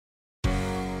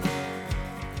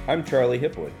I'm Charlie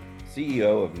Hipwood,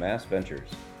 CEO of Mass Ventures.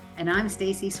 And I'm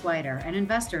Stacy Swider, an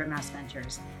investor at Mass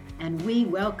Ventures. And we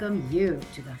welcome you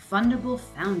to the Fundable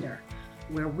Founder,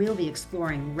 where we'll be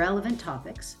exploring relevant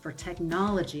topics for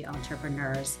technology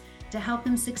entrepreneurs to help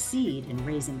them succeed in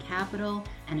raising capital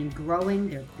and in growing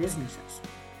their businesses.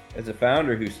 As a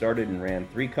founder who started and ran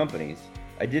 3 companies,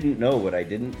 I didn't know what I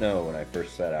didn't know when I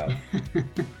first set out.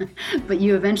 But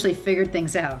you eventually figured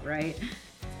things out, right?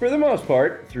 For the most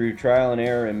part, through trial and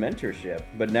error and mentorship.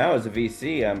 But now as a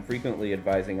VC, I'm frequently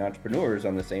advising entrepreneurs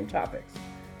on the same topics.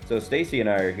 So Stacy and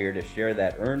I are here to share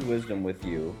that earned wisdom with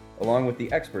you, along with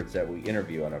the experts that we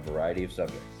interview on a variety of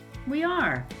subjects. We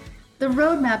are. The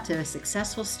roadmap to a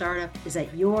successful startup is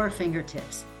at your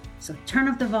fingertips. So turn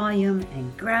up the volume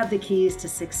and grab the keys to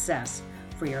success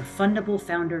for your Fundable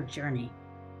Founder journey.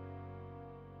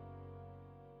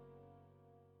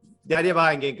 The idea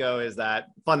behind Ginkgo is that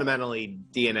fundamentally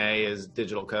DNA is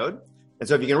digital code. And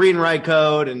so if you can read and write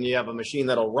code and you have a machine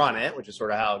that'll run it, which is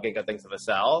sort of how Ginkgo thinks of a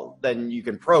cell, then you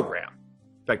can program,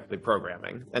 effectively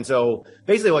programming. And so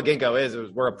basically what Ginkgo is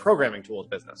we're a programming tools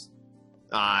business.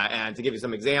 And to give you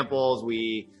some examples,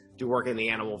 we do work in the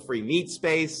animal-free meat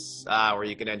space, where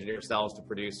you can engineer cells to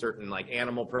produce certain like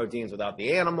animal proteins without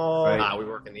the animal. Right. We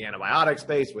work in the antibiotic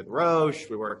space with Roche.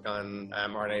 We work on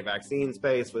mRNA vaccine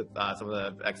space with some of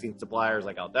the vaccine suppliers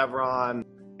like Aldevron.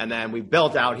 And then we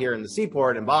built out here in the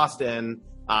Seaport in Boston,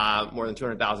 more than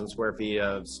 200,000 square feet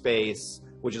of space,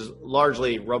 which is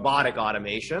largely robotic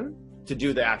automation to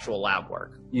do the actual lab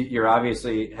work. You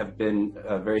obviously have been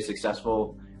very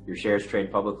successful. Your shares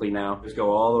trade publicly now. Let's go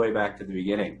all the way back to the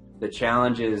beginning. The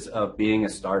challenges of being a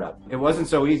startup. It wasn't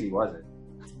so easy, was it?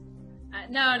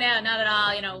 No, not at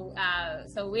all.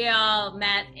 So we all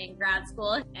met in grad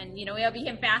school and, we all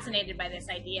became fascinated by this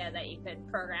idea that you could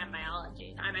program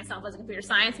biology. I myself was a computer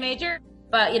science major,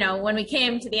 but, when we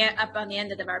came to up on the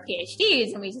end of our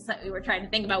PhDs and we were trying to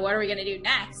think about what are we going to do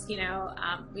next,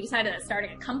 we decided that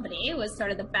starting a company was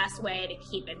sort of the best way to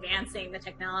keep advancing the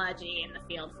technology in the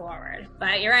field forward.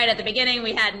 But you're right, at the beginning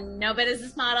we had no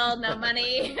business model, no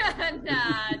money, and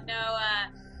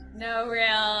no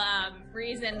real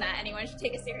reason that anyone should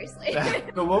take us seriously.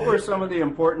 So what were some of the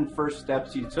important first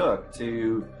steps you took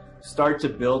to start to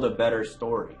build a better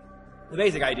story? The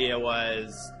basic idea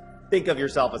was think of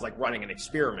yourself as like running an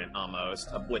experiment almost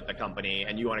with the company,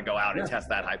 and you want to go out and test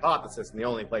that hypothesis, and the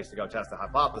only place to go test the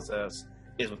hypothesis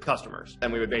is with customers.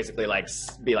 And we would basically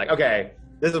be like, okay,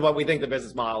 this is what we think the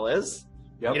business model is.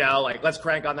 Yep. Let's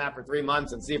crank on that for 3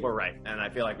 months and see if we're right. And I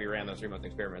feel like we ran those 3-month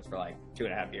experiments for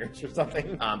 2.5 years or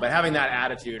something. But having that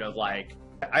attitude of I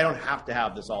don't have to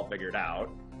have this all figured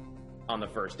out on the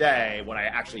first day. What I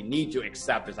actually need to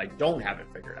accept is I don't have it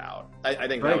figured out. I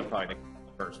think that was probably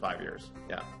the first 5 years.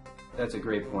 Yeah. That's a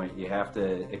great point. You have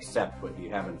to accept what you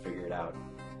haven't figured out.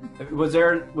 Was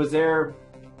this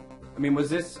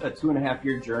a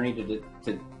 2.5-year journey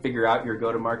to figure out your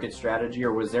go-to-market strategy,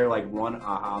 or was there one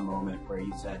aha moment where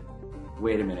you said,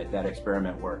 wait a minute, that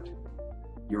experiment worked?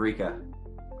 Eureka.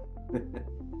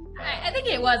 I think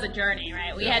it was a journey,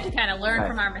 right? We had to kind of learn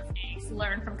from our mistakes,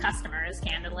 learn from customers,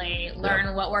 candidly,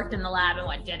 learn what worked in the lab and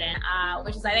what didn't,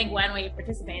 which is, I think, when we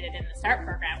participated in the START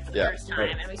program for the first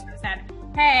time. And we sort of said,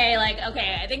 hey,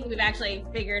 okay, I think we've actually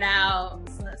figured out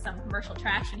some commercial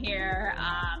traction here.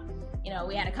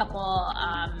 We had a couple,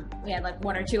 we had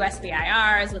 1 or 2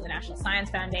 SBIRs with the National Science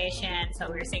Foundation. So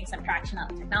we were seeing some traction on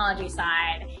the technology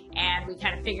side, and we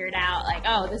kind of figured out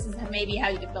this is maybe how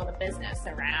you could build a business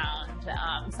around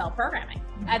cell programming.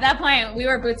 At that point, we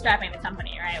were bootstrapping the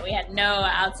company, right? We had no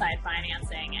outside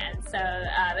financing. And so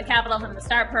the capital from the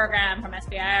START program, from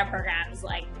SBIR programs,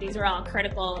 these are all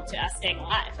critical to us staying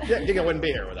alive. Yeah, Ginkgo wouldn't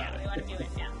be here without it. We want to do it,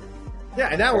 Yeah,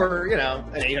 and now we're,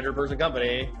 an 800-person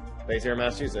company based here in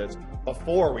Massachusetts,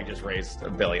 before we just raised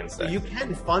 $1.6 billion. You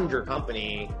can fund your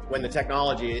company when the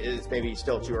technology is maybe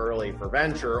still too early for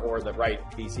venture, or the right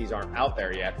VCs aren't out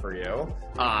there yet for you,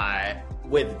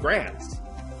 with grants.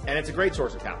 And it's a great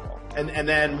source of capital. And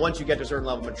then once you get to a certain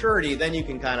level of maturity, then you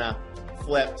can kind of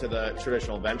flip to the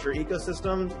traditional venture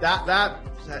ecosystem. That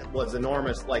was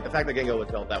enormous. The fact that Ginkgo was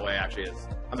built that way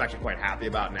I'm actually quite happy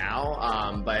about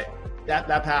now. But that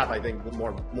path, I think,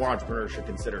 more entrepreneurs should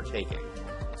consider taking.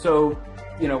 So,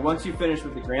 once you finished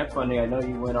with the grant funding, I know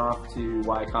you went off to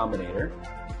Y Combinator,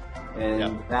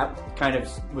 and that kind of,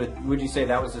 would you say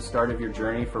that was the start of your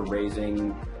journey for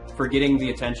getting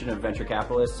the attention of venture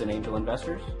capitalists and angel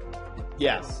investors?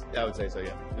 Yes, I would say so,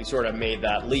 yeah. We sort of made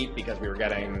that leap because we were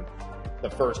getting the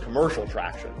first commercial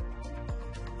traction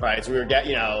right? So we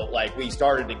were we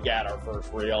started to get our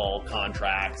first real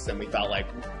contracts, and we felt like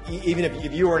even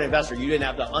if you were an investor, you didn't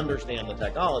have to understand the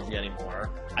technology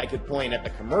anymore. I could point at the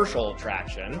commercial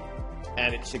traction,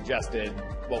 and it suggested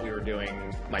what we were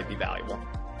doing might be valuable.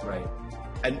 Right.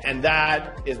 And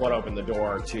that is what opened the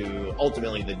door to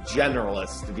ultimately the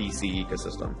generalist VC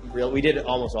ecosystem. We did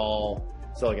almost all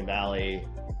Silicon Valley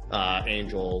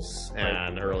angels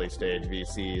and early stage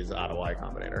VCs out of Y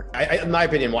Combinator. In my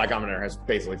opinion, Y Combinator has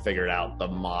basically figured out the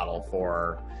model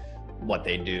for what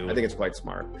they do. I think it's quite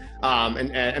smart.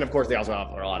 And of course, they also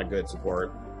offer a lot of good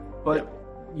support. But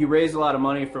you raised a lot of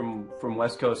money from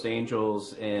West Coast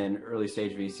angels and early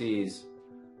stage VCs,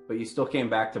 but you still came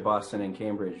back to Boston and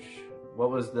Cambridge. What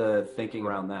was the thinking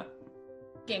around that?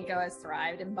 Ginkgo has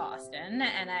thrived in Boston,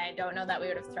 and I don't know that we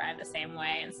would have thrived the same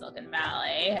way in Silicon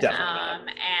Valley.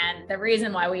 Definitely. And the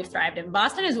reason why we've thrived in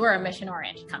Boston is we're a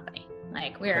mission-oriented company.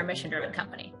 Like, we're a mission-driven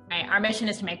company, right? Our mission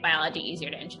is to make biology easier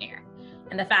to engineer.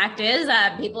 And the fact is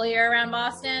that people here around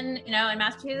Boston, in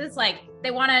Massachusetts,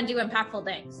 they want to do impactful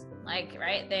things.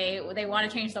 Right? They want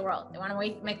to change the world. They want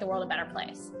to make the world a better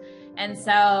place. And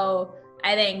so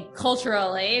I think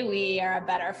culturally, we are a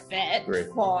better fit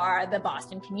for the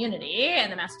Boston community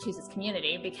and the Massachusetts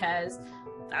community, because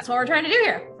that's what we're trying to do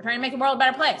here. We're trying to make the world a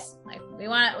better place.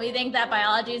 We think that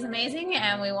biology is amazing,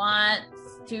 and we want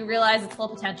to realize its full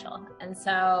potential. And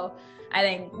so I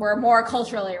think we're more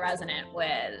culturally resonant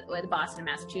with Boston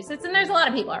and Massachusetts. And there's a lot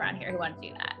of people around here who want to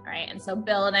do that, right? And so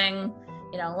building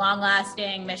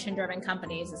long-lasting, mission-driven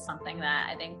companies is something that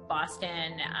I think Boston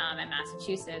and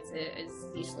Massachusetts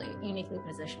is uniquely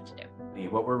positioned to do.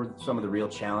 What were some of the real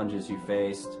challenges you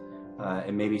faced,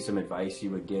 and maybe some advice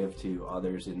you would give to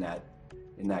others in that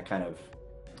kind of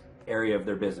area of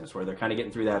their business, where they're kind of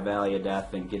getting through that valley of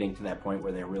death and getting to that point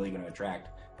where they're really going to attract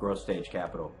growth stage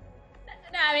capital?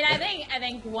 No, I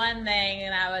think one thing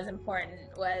that was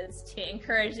important was to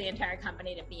encourage the entire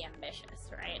company to be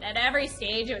ambitious, right? At every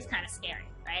stage, it was kind of scary,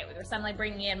 right? We were suddenly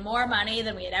bringing in more money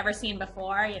than we had ever seen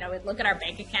before. We'd look at our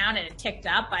bank account and it ticked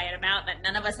up by an amount that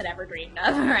none of us had ever dreamed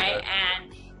of, right?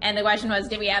 And the question was,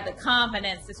 did we have the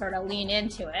confidence to sort of lean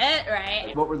into it,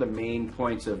 right? What were the main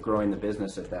points of growing the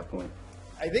business at that point?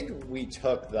 I think we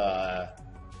took that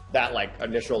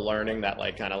initial learning, that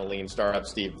kind of lean startup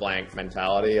Steve Blank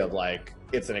mentality of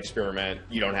it's an experiment.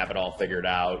 You don't have it all figured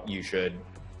out. You should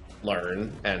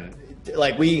learn. And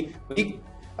we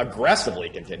aggressively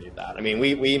continued that.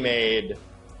 We made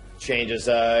changes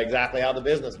exactly how the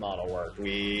business model worked.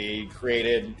 We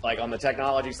created on the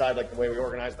technology side, the way we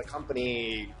organized the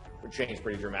company changed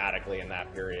pretty dramatically in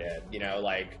that period,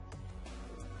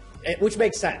 which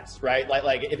makes sense, right?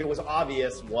 If it was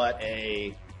obvious what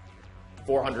a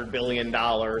 $400 billion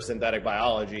synthetic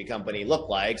biology company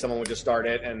looked like, someone would just start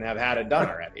it and have had it done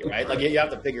already, right? You have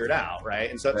to figure it out,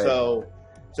 right? And so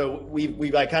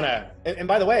we kind of, and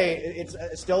by the way, it's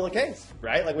still the case,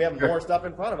 right? We have more stuff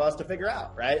in front of us to figure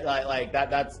out, right?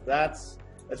 That's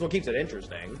what keeps it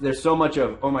interesting. There's so much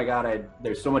of, oh my God,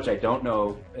 there's so much I don't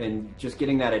know, and just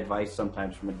getting that advice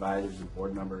sometimes from advisors and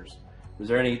board members.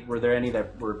 Were there any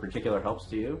that were particular helps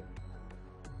to you?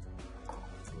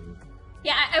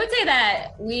 Yeah, I would say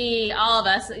that all of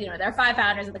us, there are 5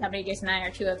 founders of the company. Jason and I are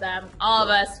 2 of them. All of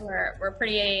us were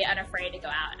pretty unafraid to go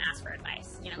out and ask for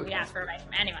advice. We ask for advice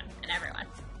from anyone and everyone.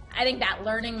 I think that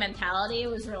learning mentality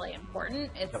was really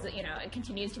important. It's, it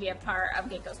continues to be a part of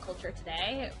Ginkgo's culture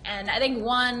today. And I think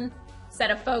one set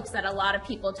of folks that a lot of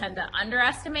people tend to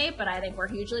underestimate, but I think we're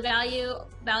hugely valuable,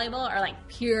 are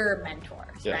peer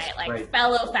mentors, right?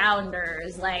 Fellow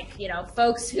founders,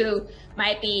 folks who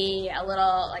might be a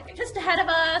little just ahead of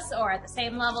us or at the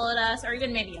same level as us, or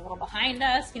even maybe a little behind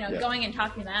us, going and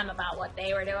talking to them about what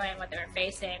they were doing, what they were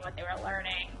facing, what they were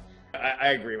learning.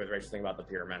 I agree with Rachel's thing about the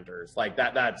peer mentors.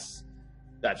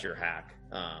 That's your hack.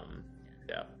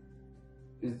 Yeah.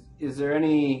 Is there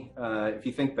any, if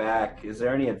you think back, is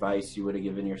there any advice you would have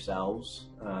given yourselves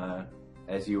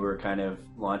as you were kind of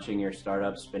launching your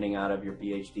startup, spinning out of your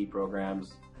PhD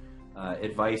programs,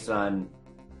 advice on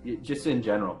just in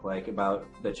general, about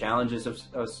the challenges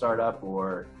of startup,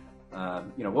 or,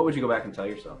 what would you go back and tell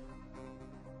yourself?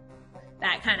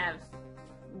 That kind of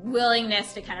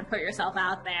willingness to kind of put yourself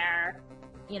out there,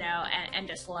 and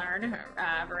just learn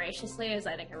voraciously is,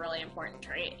 I think, a really important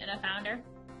trait in a founder.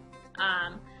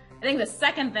 I think the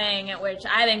second thing, which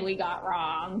I think we got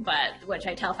wrong, but which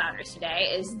I tell founders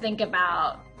today, is think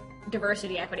about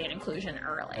diversity, equity, and inclusion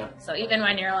early. Yeah. So even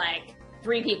when you're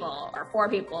 3 people or 4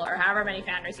 people or however many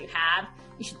founders you have,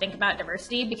 you should think about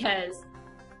diversity, because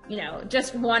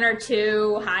just 1 or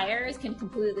 2 hires can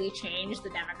completely change the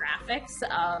demographics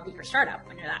of your startup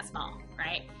when you're that small,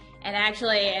 right? And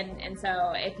actually, and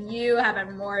so if you have a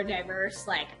more diverse,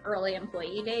 like, early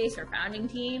employee base or founding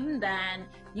team, then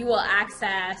you will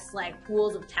access, like,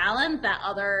 pools of talent that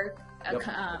other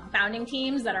founding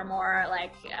teams that are more,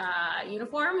 like,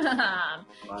 uniform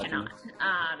cannot.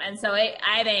 And so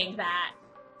I think that,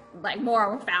 like,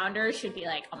 more founders should be,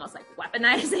 like, almost like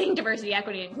weaponizing diversity,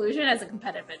 equity, inclusion as a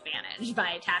competitive advantage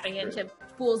by tapping into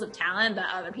pools of talent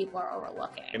that other people are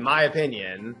overlooking. In my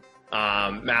opinion,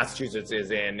 Massachusetts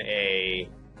is in a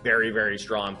very, very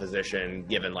strong position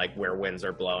given, like, where winds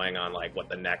are blowing on, like, what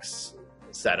the next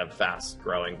set of fast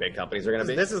growing big companies are going to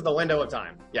be. This is the window of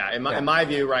time. Yeah. In my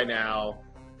view right now,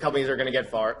 companies are going to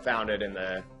get founded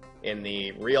in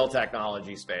the real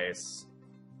technology space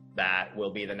that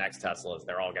will be the next Teslas.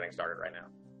 They're all getting started right now,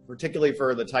 particularly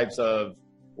for the types of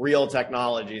real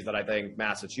technologies that I think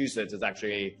Massachusetts is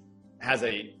actually has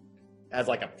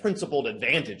like a principled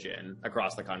advantage in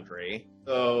across the country.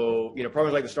 So,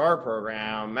 programs like the STAR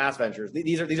program, Mass Ventures,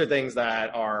 these are things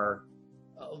that are,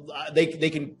 they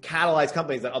can catalyze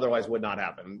companies that otherwise would not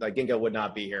happen. Like Ginkgo would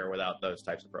not be here without those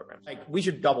types of programs. Like, we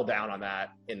should double down on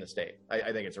that in the state.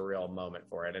 I think it's a real moment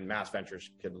for it, and Mass Ventures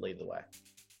could lead the way.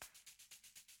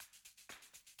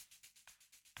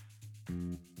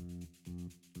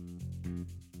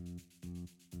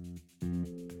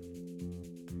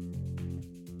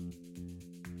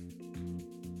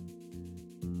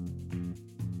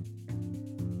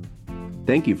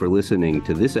 Thank you for listening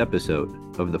to this episode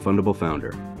of The Fundable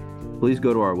Founder. Please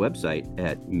go to our website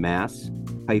at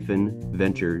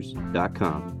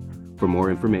mass-ventures.com for more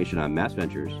information on Mass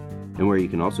Ventures and where you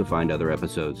can also find other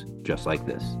episodes just like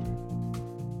this.